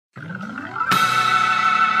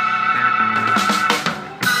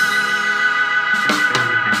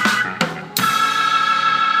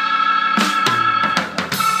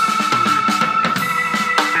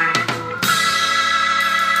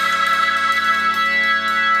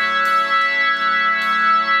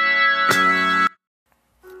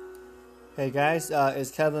Hey guys, it's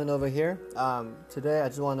Kevin over here. Today I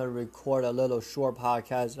just want to record a little short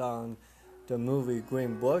podcast on the movie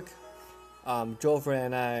Green Book. Joffrey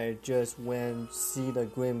and I just went see the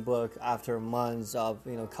Green Book after months of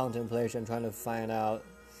contemplation, trying to find out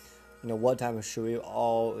what time should we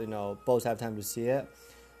all both have time to see it.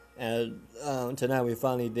 And tonight we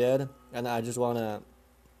finally did, and I just want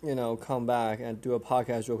to come back and do a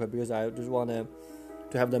podcast real quick because I just want to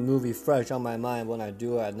have the movie fresh on my mind when I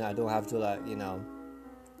do it, and I don't have to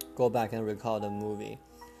go back and recall the movie.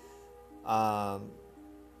 The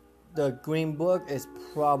Green Book is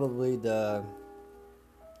probably the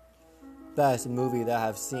best movie that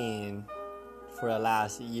I've seen for the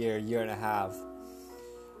last year and a half,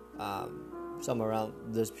 somewhere around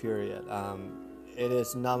this period. It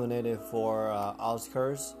is nominated for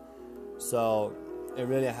Oscars, so it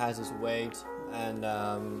really has its weight, and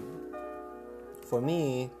for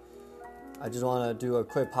me, I just want to do a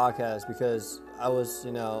quick podcast because I was,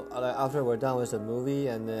 after we're done with the movie,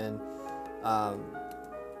 and then I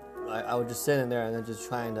was just sitting there and then just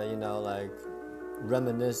trying to,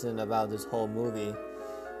 reminiscing about this whole movie.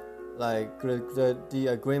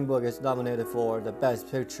 The Green Book is nominated for the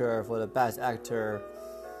Best Picture, for the Best Actor,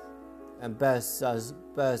 and Best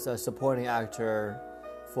Supporting Actor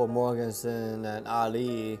for Morgensen and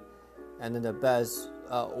Ali, and then the Best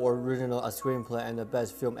original screenplay and the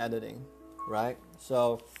best film editing, right?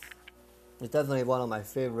 So it's definitely one of my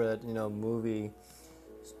favorite, movie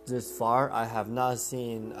this far. I have not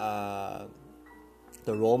seen the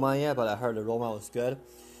Roma yet, but I heard the Roma was good.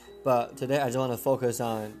 But today I just want to focus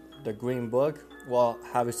on the Green Book while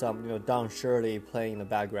having some, Don Shirley playing in the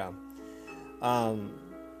background.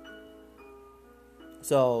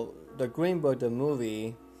 So the Green Book, the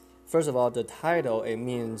movie, first of all, the title, it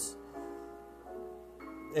means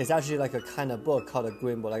it's actually like a kind of book called a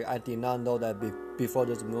Green Book. I did not know that before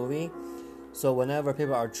this movie. So whenever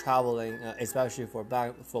people are traveling, especially for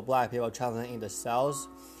black people traveling in the South,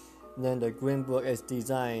 then the Green Book is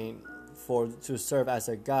designed to serve as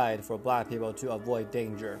a guide for black people to avoid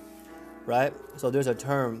danger, right? So there's a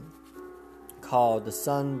term called the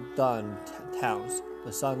sundown towns.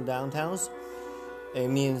 The sundown towns. It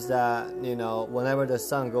means that whenever the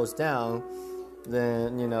sun goes down,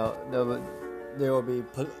 then there will be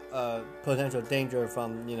potential danger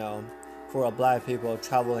from for black people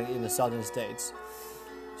traveling in the southern states.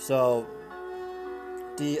 So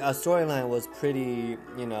the storyline was pretty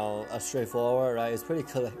straightforward, right? It's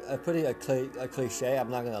pretty a cliche. I'm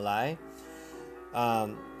not gonna lie.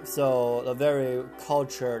 So a very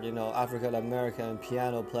cultured African American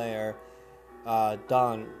piano player,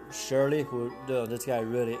 Don Shirley, who this guy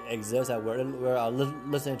really exists. We're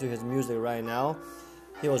listening to his music right now.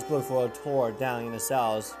 He was booked for a tour down in the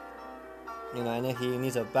South, and then he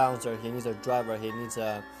needs a bouncer, he needs a driver, he needs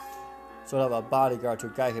a sort of a bodyguard to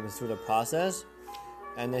guide him through the process.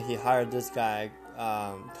 And then he hired this guy,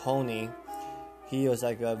 Tony. He was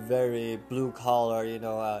like a very blue collar,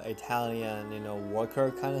 Italian,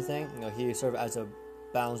 worker kind of thing. He served as a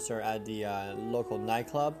bouncer at the local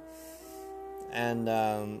nightclub, and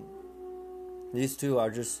these two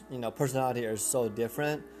are just personality are so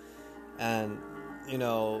different, and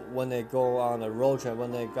when they go on a road trip,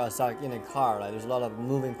 when they got stuck in a car, there's a lot of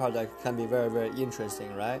moving parts that can be very, very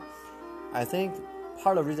interesting, right? I think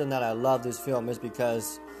part of the reason that I love this film is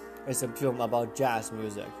because it's a film about jazz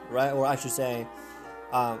music, right? Or I should say,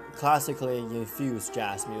 classically infused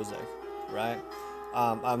jazz music, right?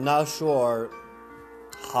 I'm not sure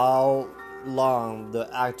how long the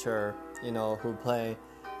actor, who play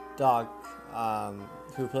Don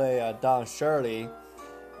Shirley,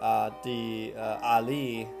 the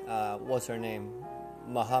Ali, what's her name,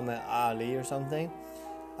 Muhammad Ali or something.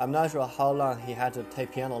 I'm not sure how long he had to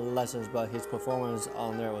take piano lessons, but his performance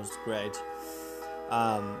on there was great.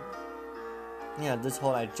 This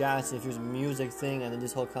whole jazz infused music thing, and then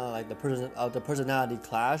this whole kind of the personality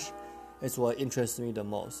clash is what interests me the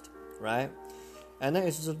most, right? And then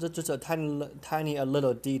it's just a tiny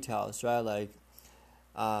little details, right?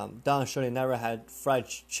 Don Shirley never had fried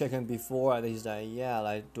chicken before, and he's like,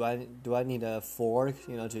 do I need a fork,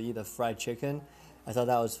 to eat the fried chicken? I thought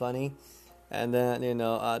that was funny. And then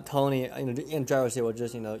Tony, in driver's seat was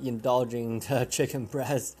just indulging the chicken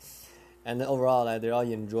breast, and then overall they all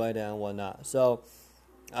enjoyed it and whatnot. So,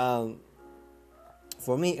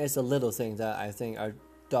 for me, it's a little thing that I think are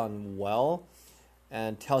done well,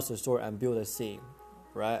 and tells the story and build a scene.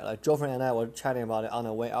 Right, Joffrey and I were chatting about it on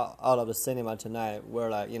the way out of the cinema tonight.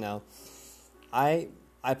 Where I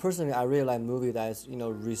personally really like movies that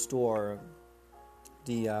restore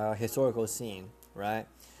the historical scene, right?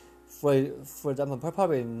 For example,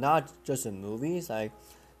 probably not just in movies.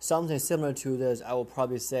 something similar to this, I will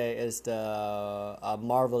probably say, is the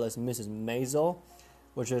Marvelous Mrs. Maisel,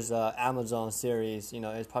 which is an Amazon series.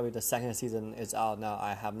 It's probably the second season is out now.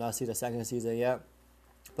 I have not seen the second season yet,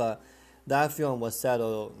 but that film was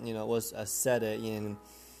settled, was set in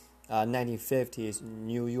 1950s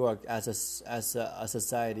New York as a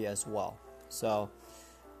society as well. So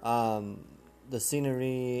the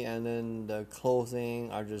scenery and then the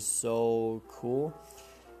clothing are just so cool,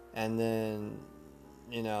 and then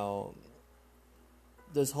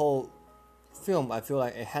this whole film, I feel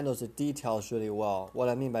like it handles the details really well. What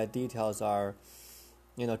I mean by details are,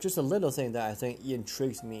 just a little thing that I think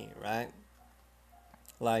intrigues me, right?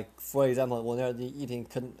 Like, for example, when they're eating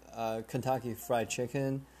Kentucky Fried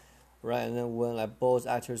Chicken, right? And then when like both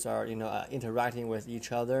actors are, interacting with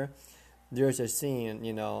each other, there's a scene,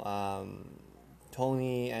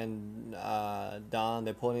 Tony and Don,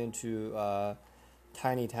 they pull into a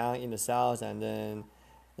tiny town in the south, and then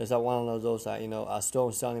there's one of those, a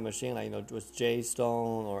stone selling machine, with Jay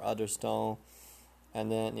Stone or other stone,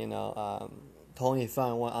 and then Tony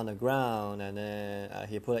found one on the ground, and then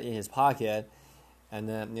he put it in his pocket, and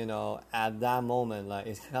then at that moment, like,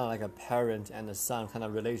 it's kind of like a parent and a son kind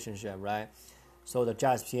of relationship, right? So the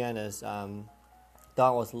jazz pianist, Don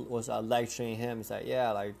was lecturing him. He's like,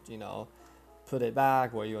 yeah, like, put it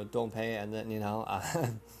back, or don't pay, and then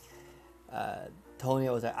Tony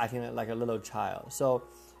was acting like a little child. So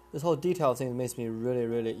this whole detail thing makes me really,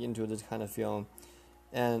 really into this kind of film.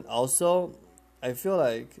 And also, I feel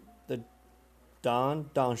like the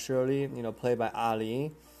Don Shirley, played by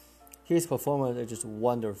Ali, his performance is just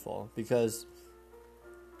wonderful, because,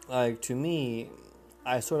 like, to me,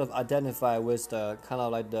 I sort of identify with the kind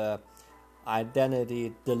of like the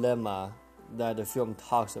identity dilemma that the film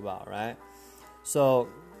talks about, right? So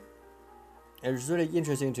it's really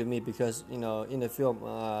interesting to me because, in the film,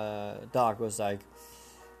 Doc was like,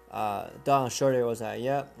 Don Shirley was like,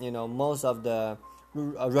 yeah, most of the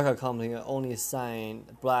record company only sign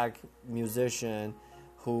black musician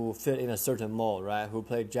who fit in a certain mold, right? Who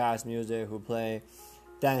play jazz music, who play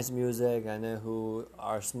dance music, and then who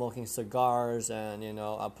are smoking cigars and,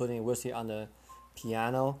 are putting whiskey on the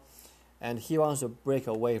piano. And he wants to break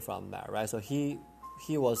away from that, right? So he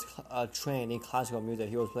was trained in classical music.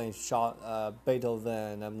 He was playing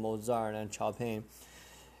Beethoven and Mozart and Chopin.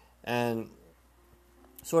 And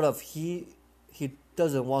sort of he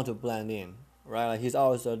doesn't want to blend in, right? Like, he's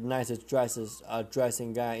always the nicest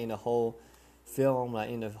dressing guy in the whole film, like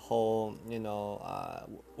in the whole,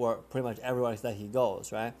 where pretty much everywhere that he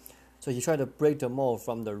goes, right? So he tried to break the mold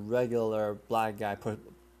from the regular black guy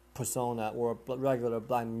persona, or regular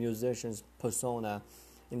black musician's persona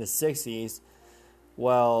in the 60s.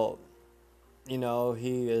 Well,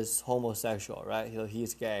 he is homosexual, right?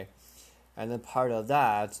 He's gay. And then part of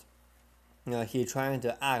that, he's trying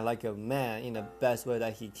to act like a man in the best way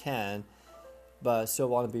that he can, but still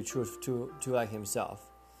want to be true to like himself,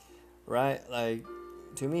 right? Like,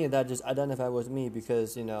 to me, that just identified with me,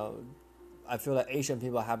 because I feel like Asian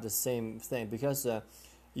people have the same thing, because the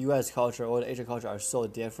U.S. culture or the Asian culture are so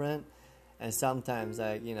different, and sometimes,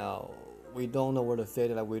 like, we don't know where to fit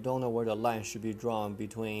it. Like, we don't know where the line should be drawn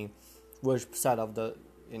between which side of the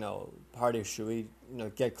party should we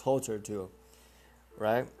get closer to,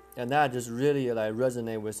 right? And that just really like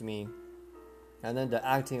resonate with me. And then the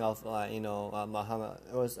acting of Muhammad,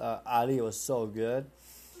 it was Ali was so good.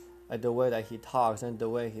 Like, the way that he talks, and the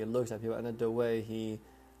way he looks at people, and then the way he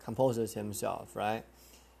composes himself, right?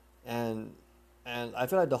 And I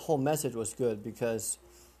feel like the whole message was good, because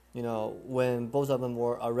when both of them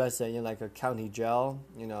were arrested in like a county jail,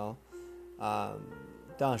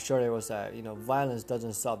 Don Shirley was like, violence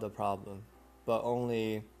doesn't solve the problem, but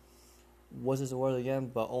only, what's his word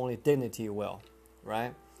again? But only dignity will,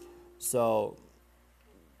 right? So,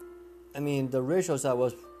 I mean, the racial side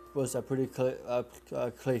was a pretty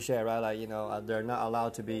cliche, right? Like, they're not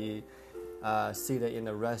allowed to be seated in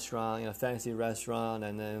a restaurant, in a fancy restaurant,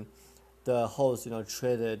 and then the host,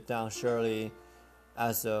 treated Don Shirley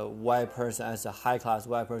as a white person, as a high-class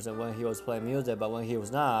white person when he was playing music, but when he was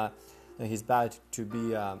not, then he's back to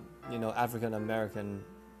be, African-American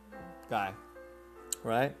guy,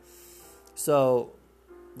 right? So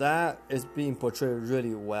that is being portrayed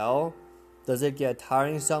really well. Does it get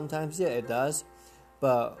tiring sometimes? Yeah, it does.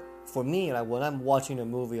 But for me, like, when I'm watching a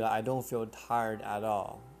movie, like, I don't feel tired at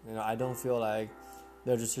all. I don't feel like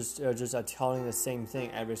they're just telling the same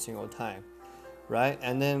thing every single time, right?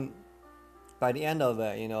 And then by the end of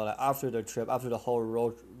it, like, after the whole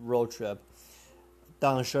road trip,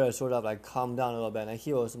 Don Shirley sort of like calmed down a little bit, and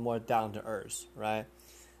he was more down to earth, right?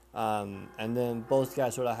 And then both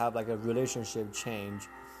guys sort of have like a relationship change,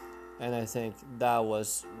 and I think that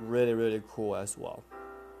was really, really cool as well.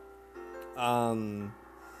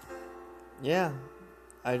 Yeah,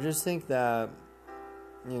 I just think that,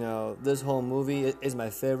 you know, this whole movie is my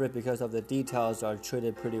favorite because of the details are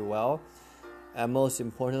treated pretty well, and most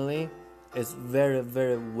importantly, it's very,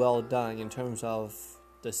 very well done in terms of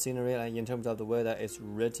the scenery and in terms of the way that it's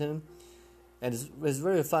written. And it's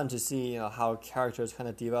very fun to see, you know, how characters kind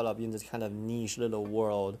of develop in this kind of niche little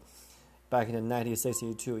world back in the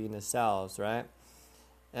 1962 in the South, right?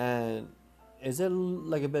 And is it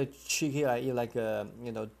like a bit cheeky, like a,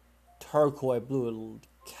 you know, turquoise blue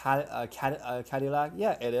Cadillac?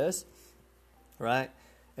 Yeah, it is, right?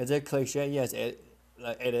 Is it cliche? Yes, it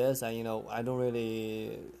is. And, you know, I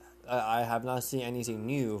have not seen anything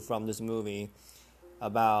new from this movie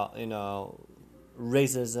about, you know,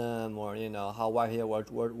 racism, or, you know, how white people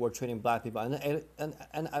were treating black people, and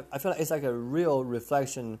I feel like it's like a real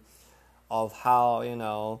reflection of how, you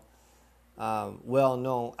know,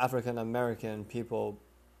 well-known African American people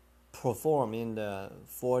perform in the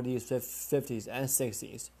 40s, 50s, and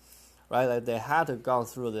 60s, right? Like they had to go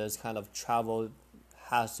through this kind of travel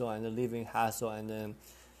hassle and the living hassle, and then,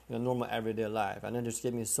 you know, normal everyday life, and then just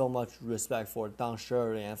give me so much respect for Don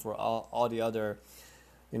Shirley and for all the other,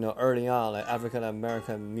 you know, early on, like African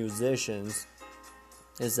American musicians,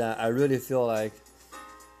 is that I really feel like,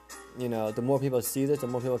 you know, the more people see this, the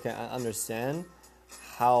more people can understand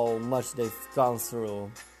how much they've gone through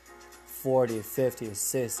 40, 50,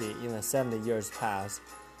 60, even 70 years past,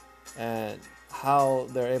 and how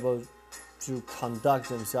they're able to conduct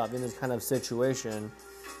themselves in this kind of situation.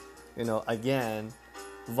 You know, again,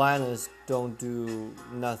 violence don't do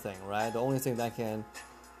nothing, right? The only thing that can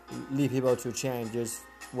lead people to change is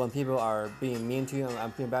when people are being mean to you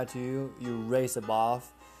and being bad to you, you raise the bar,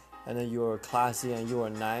 and then you're classy and you are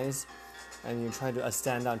nice, and you try to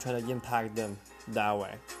stand out, try to impact them that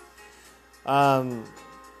way.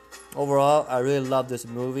 Overall, I really love this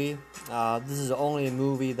movie. This is the only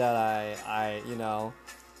movie that I you know,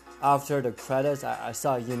 after the credits, I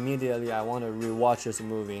saw immediately I want to rewatch this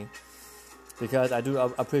movie, because I do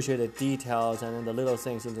appreciate the details and the little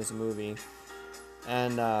things in this movie.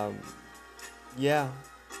 And yeah,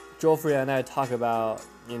 Geoffrey and I talk about,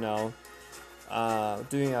 you know,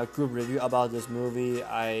 doing a group review about this movie.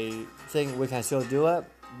 I think we can still do it,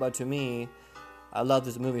 but to me, I love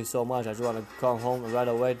this movie so much. I just want to come home and right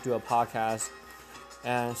away do a podcast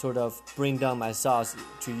and sort of bring down my thoughts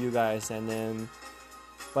to you guys. And then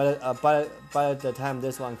by the time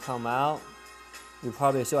this one come out, you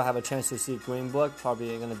probably still have a chance to see Green Book.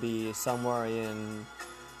 Probably going to be somewhere in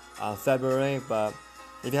February, but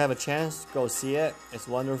if you have a chance, go see it. It's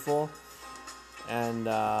wonderful. And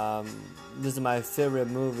this is my favorite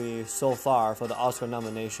movie so far for the Oscar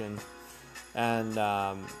nomination. And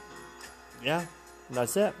yeah,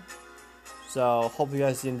 that's it. So hope you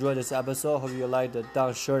guys enjoyed this episode. Hope you like the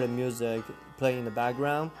Don Shirley music playing in the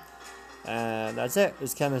background. And that's it.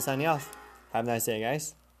 It's Kevin signing off. Have a nice day,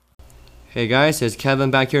 guys. Hey guys, it's Kevin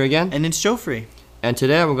back here again. And it's Geoffrey. And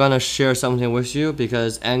today we're going to share something with you,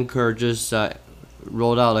 because Anchor just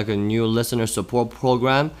rolled out like a new listener support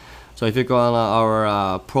program. So if you go on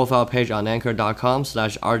our profile page on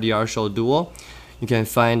anchor.com/RDRShowDuo, you can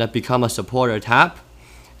find a Become a Supporter tab.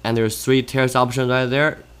 And there's 3 tiers options right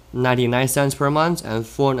there: 99 cents per month, and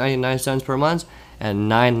 4.99 cents per month,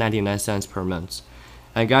 and 9.99 cents per month.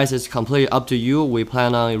 And guys, it's completely up to you. We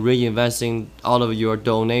plan on reinvesting all of your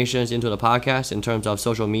donations into the podcast in terms of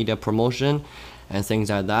social media promotion and things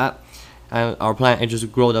like that. And our plan is just to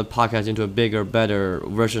grow the podcast into a bigger, better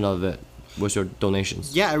version of it with your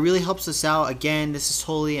donations. Yeah, it really helps us out. Again, this is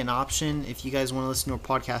totally an option if you guys want to listen to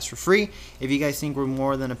our podcast for free. If you guys think we're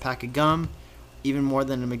more than a pack of gum, even more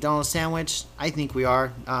than a McDonald's sandwich, I think we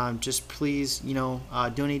are. Just please,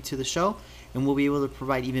 donate to the show, and we'll be able to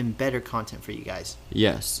provide even better content for you guys.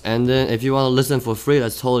 Yes, and then if you want to listen for free,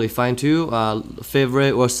 that's totally fine too.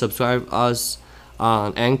 Favorite or subscribe us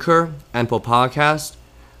on Anchor, Apple Podcast,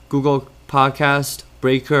 Google Podcast,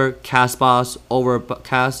 Breaker, Castbox,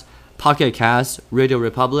 Overcast, Pocket Cast, Radio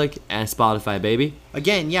Republic, and Spotify, baby.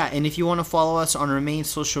 Again, yeah, and if you want to follow us on our main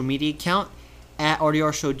social media account, at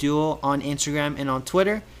RDR Show Duo on Instagram and on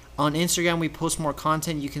Twitter. On Instagram, we post more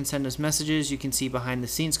content. You can send us messages. You can see behind the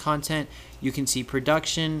scenes content. You can see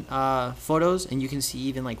production photos, and you can see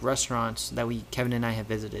even like restaurants that Kevin and I have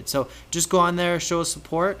visited. So just go on there, show us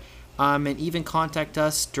support, and even contact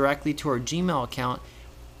us directly to our Gmail account,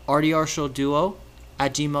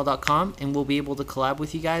 rdrshowduo@gmail.com, and we'll be able to collab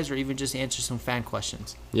with you guys or even just answer some fan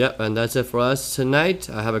questions. Yep, and that's it for us tonight.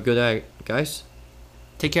 Have a good night, guys.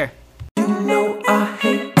 Take care.